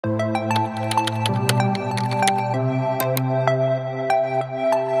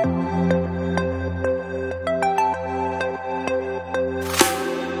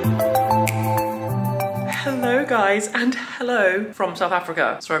guys, and hello from South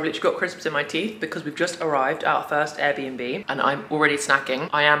Africa. So I've literally got crisps in my teeth because we've just arrived at our first Airbnb and I'm already snacking.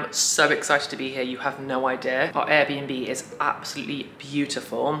 I am so excited to be here, you have no idea. Our Airbnb is absolutely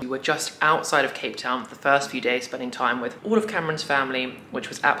beautiful. We were just outside of Cape Town for the first few days spending time with all of Cameron's family, which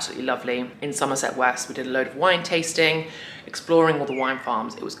was absolutely lovely. In Somerset West, we did a load of wine tasting, exploring all the wine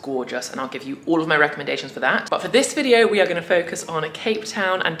farms. It was gorgeous and I'll give you all of my recommendations for that. But for this video, we are going to focus on Cape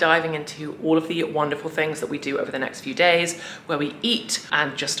Town and diving into all of the wonderful things that we do over the next few days, where we eat,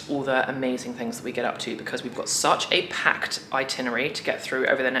 and just all the amazing things that we get up to, because we've got such a packed itinerary to get through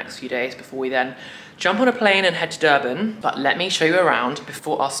over the next few days before we then jump on a plane and head to Durban. But let me show you around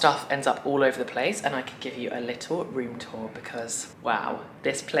before our stuff ends up all over the place and I can give you a little room tour, because wow,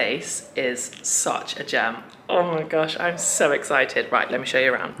 this place is such a gem. Oh my gosh, I'm so excited. Right, let me show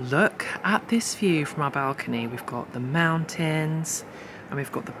you around. Look at this view from our balcony. We've got the mountains and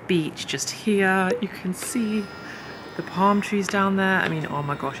we've got the beach just here. You can see the palm trees down there. I mean, oh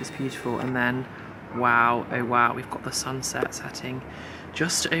my gosh, it's beautiful. And then, wow, oh wow, we've got the sunset setting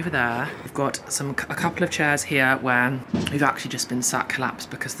just over there. We've got a couple of chairs here where we've actually just been sat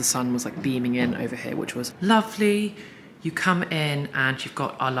collapsed because the sun was like beaming in over here, which was lovely. You come in and you've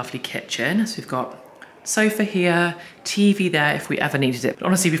got our lovely kitchen. So we've got sofa here, TV there if we ever needed it. But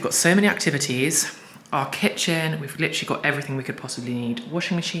honestly, we've got so many activities. Our kitchen, we've literally got everything we could possibly need.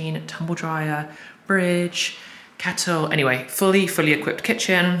 Washing machine, tumble dryer, fridge, kettle. Anyway, fully equipped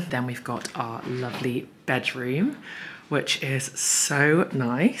kitchen. Then we've got our lovely bedroom, which is so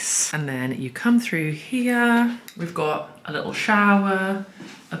nice. And then you come through here. We've got a little shower,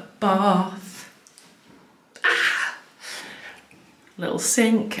 a bath, little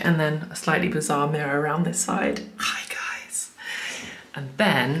sink, and then a slightly bizarre mirror around this side. Hi guys. And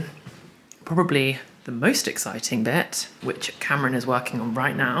then probably the most exciting bit, which Cameron is working on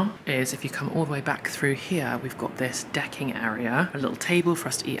right now, is if you come all the way back through here, we've got this decking area, a little table for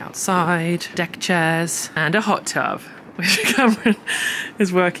us to eat outside, deck chairs, and a hot tub, which Cameron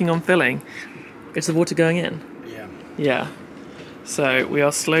is working on filling. Is the water going in? Yeah. Yeah. So we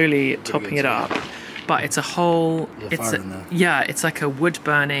are slowly topping it up, but it's a whole, it's like a wood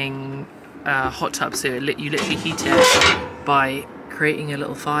burning hot tub. So you literally heat it by creating a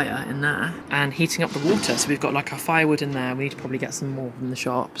little fire in there and heating up the water. So we've got like our firewood in there. We need to probably get some more from the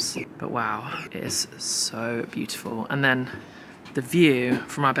shops. But wow, it is so beautiful. And then the view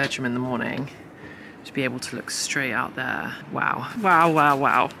from our bedroom in the morning, to be able to look straight out there. Wow, wow, wow,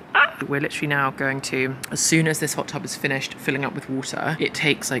 wow. We're literally now going to, as soon as this hot tub is finished filling up with water, it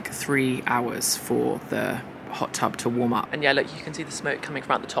takes like 3 hours for the hot tub to warm up. And yeah, look, you can see the smoke coming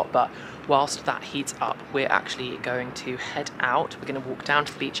from out the top, but whilst that heats up, we're actually going to head out. We're going to walk down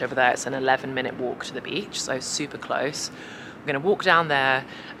to the beach over there. It's an 11-minute walk to the beach, so super close. We're going to walk down there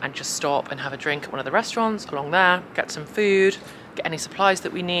and just stop and have a drink at one of the restaurants along there, get some food, get any supplies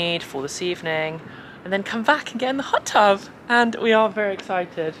that we need for this evening, and then come back and get in the hot tub. And we are very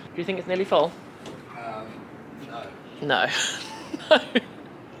excited. Do you think it's nearly full? No. No. No.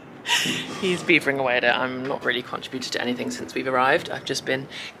 He's beavering away at it. I'm not really contributed to anything since we've arrived. I've just been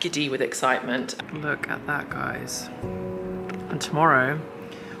giddy with excitement. Look at that, guys. And tomorrow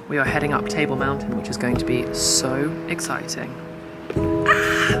we are heading up Table Mountain, which is going to be so exciting.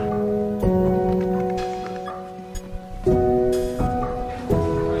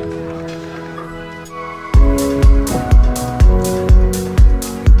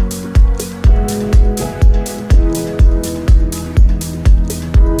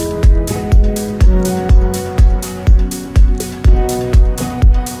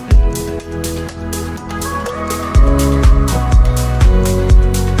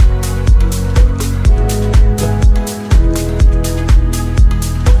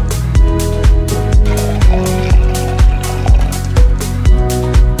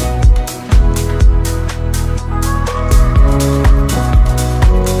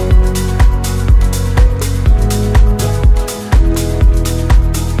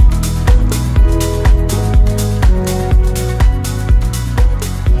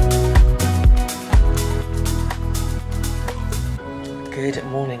 Good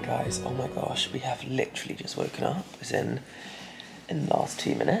morning, guys. Oh my gosh, we have literally just woken up, as in the last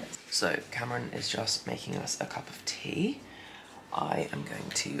 2 minutes. So Cameron is just making us a cup of tea. I am going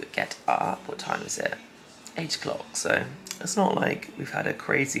to get up. What time is it? 8 o'clock. So it's not like we've had a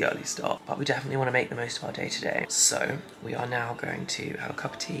crazy early start, but we definitely want to make the most of our day today. So we are now going to have a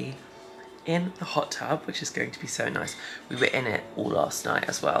cup of tea in the hot tub, which is going to be so nice. We were in it all last night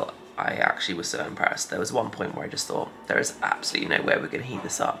as well. I actually was so impressed. There was one point where I just thought, there is absolutely no way we're going to heat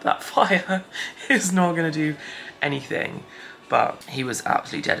this up. That fire is not going to do anything. But he was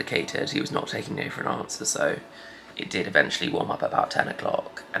absolutely dedicated. He was not taking no for an answer. So it did eventually warm up about 10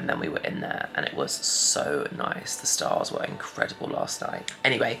 o'clock, and then we were in there and it was so nice. The stars were incredible last night.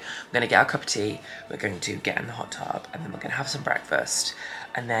 Anyway, we're gonna get our cup of tea, we're going to get in the hot tub, and then we're gonna have some breakfast,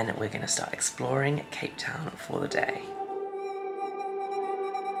 and then we're gonna start exploring Cape Town for the day.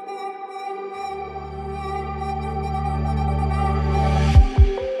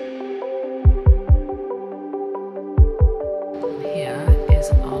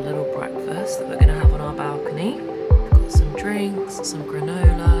 That we're gonna have on our balcony. We've got some drinks, some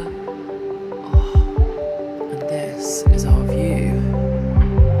granola. Oh, and this is our view.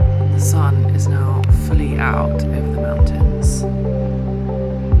 The sun is now fully out over the mountains.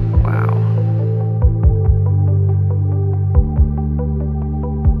 Wow.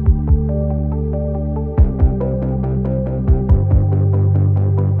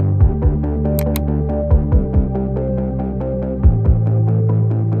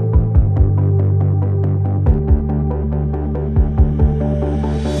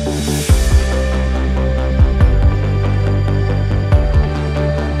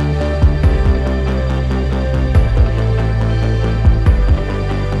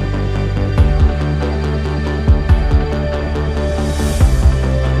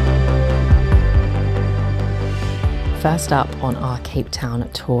 First up on our Cape Town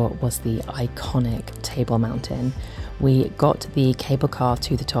tour was the iconic Table Mountain. We got the cable car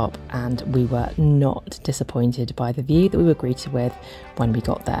to the top and we were not disappointed by the view that we were greeted with when we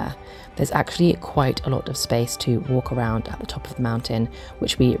got there. There's actually quite a lot of space to walk around at the top of the mountain,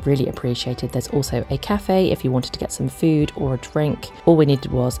 which we really appreciated. There's also a cafe if you wanted to get some food or a drink. All we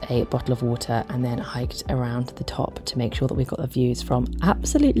needed was a bottle of water and then hiked around the top to make sure that we got the views from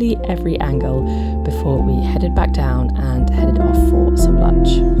absolutely every angle before we headed back down and headed off for some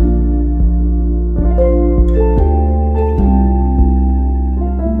lunch.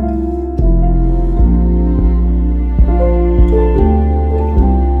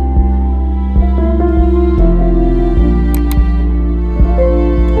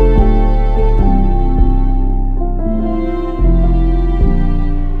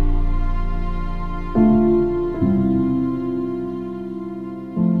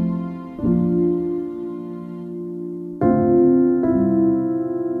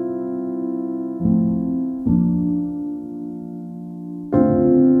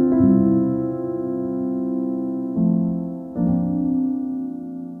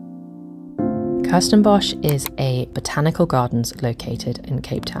 Kirstenbosch is a botanical gardens located in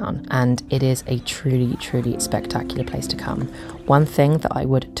Cape Town, and it is a truly spectacular place to come. One thing that I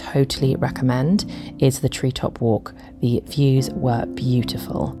would totally recommend is the treetop walk. The views were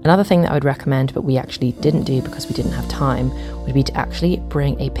beautiful. Another thing that I would recommend, but we actually didn't do because we didn't have time, would be to actually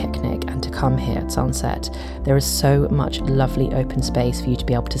bring a picnic and to come here at sunset. There is so much lovely open space for you to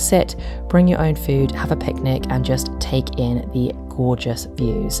be able to sit, bring your own food, have a picnic, and just take in the gorgeous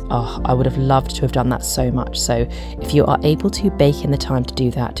views. Oh, I would have loved to have done that so much. So if you are able to bake in the time to do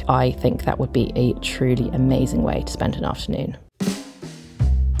that, I think that would be a truly amazing way to spend an afternoon.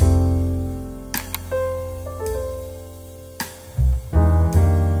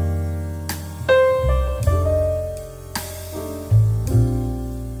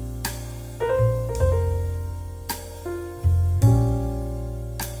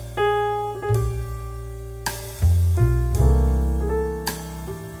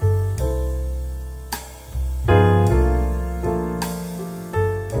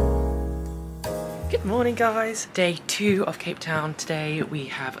 Good morning guys, day 2 of Cape Town. Today we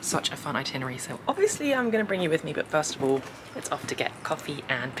have such a fun itinerary, so obviously I'm going to bring you with me, but first of all it's off to get coffee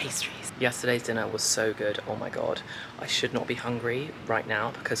and pastries. Yesterday's dinner was so good, oh my god. I should not be hungry right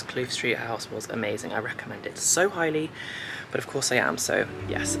now because Kloof Street House was amazing. I recommend it so highly, but of course I am, so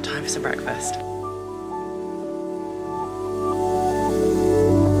yes, time for some breakfast.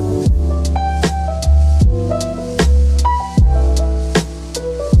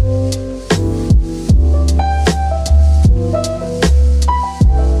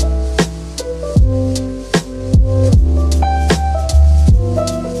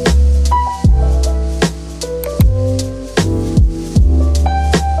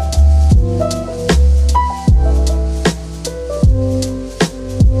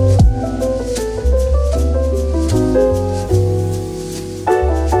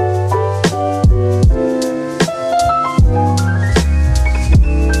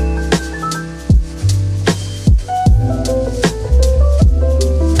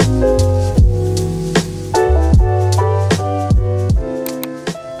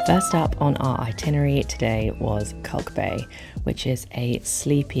 First up on our itinerary today was Kalk Bay, which is a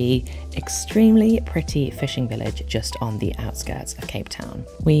sleepy, extremely pretty fishing village just on the outskirts of Cape Town.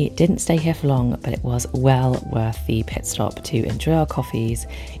 We didn't stay here for long, but it was well worth the pit stop to enjoy our coffees,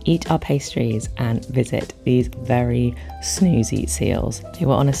 eat our pastries, and visit these very snoozy seals. They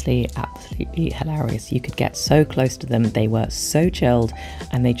were honestly absolutely hilarious. You could get so close to them, they were so chilled,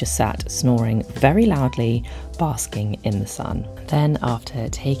 and they just sat snoring very loudly, basking in the sun. Then, after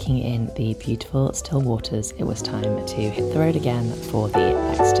taking in the beautiful still waters, it was time to hit the road again for the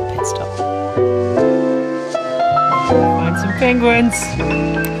next pit stop. Find some penguins!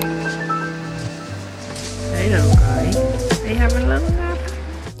 Hey little guy, are you having a little nap?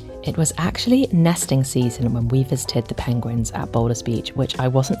 It was actually nesting season when we visited the penguins at Boulders Beach, which I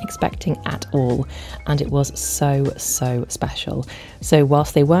wasn't expecting at all, and it was so special. So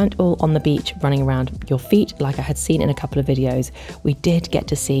whilst they weren't all on the beach running around your feet like I had seen in a couple of videos, we did get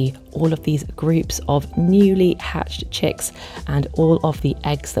to see all of these groups of newly hatched chicks and all of the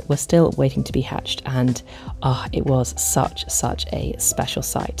eggs that were still waiting to be hatched, and it was such a special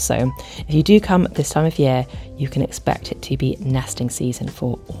sight. So if you do come this time of year, you can expect it to be nesting season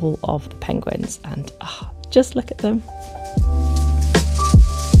for all of the penguins, and just look at them.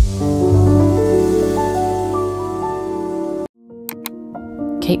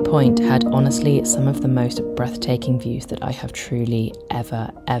 Cape Point had honestly some of the most breathtaking views that I have truly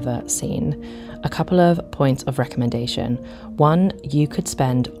ever seen. A couple of points of recommendation. One, you could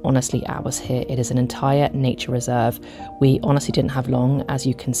spend honestly hours here. It is an entire nature reserve. We honestly didn't have long, as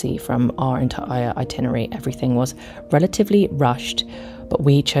you can see from our entire itinerary. Everything was relatively rushed, but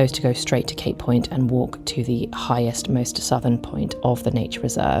we chose to go straight to Cape Point and walk to the highest, most southern point of the nature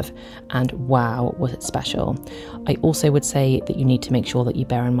reserve, and wow, was it special. I also would say that you need to make sure that you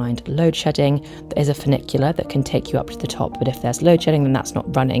bear in mind load shedding. There is a funicular that can take you up to the top, but if there's load shedding, then that's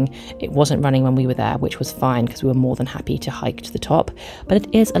not running. It wasn't running when we were there, which was fine because we were more than happy to hike to the top, but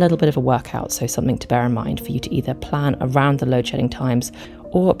it is a little bit of a workout, so something to bear in mind for you to either plan around the load shedding times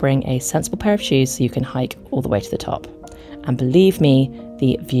or bring a sensible pair of shoes so you can hike all the way to the top. And believe me,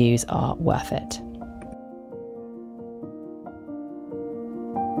 the views are worth it.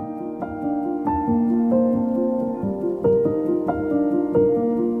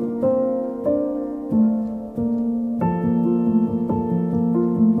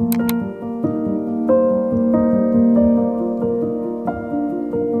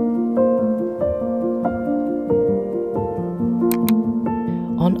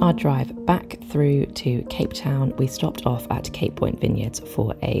 On our drive back through to Cape Town, we stopped off at Cape Point Vineyards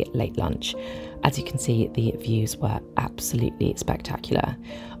for a late lunch. As you can see, the views were absolutely spectacular.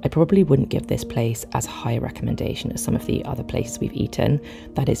 I probably wouldn't give this place as high a recommendation as some of the other places we've eaten.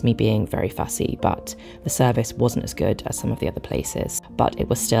 That is me being very fussy, but the service wasn't as good as some of the other places. But it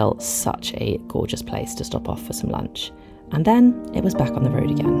was still such a gorgeous place to stop off for some lunch. And then it was back on the road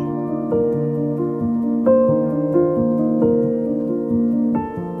again.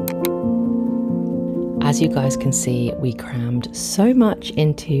 As you guys can see, we crammed so much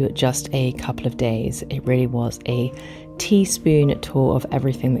into just a couple of days. It really was a teaspoon tour of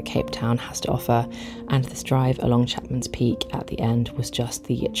everything that Cape Town has to offer, and this drive along Chapman's Peak at the end was just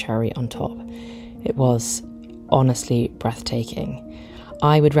the cherry on top. It was honestly breathtaking.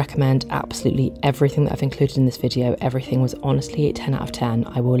 I would recommend absolutely everything that I've included in this video. Everything was honestly 10 out of 10.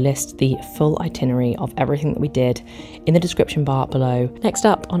 I will list the full itinerary of everything that we did in the description bar below. Next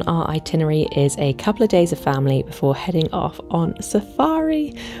up on our itinerary is a couple of days of family before heading off on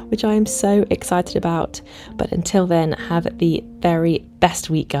safari, which I am so excited about. But until then, have the very best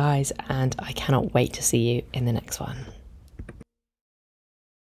week, guys, and I cannot wait to see you in the next one.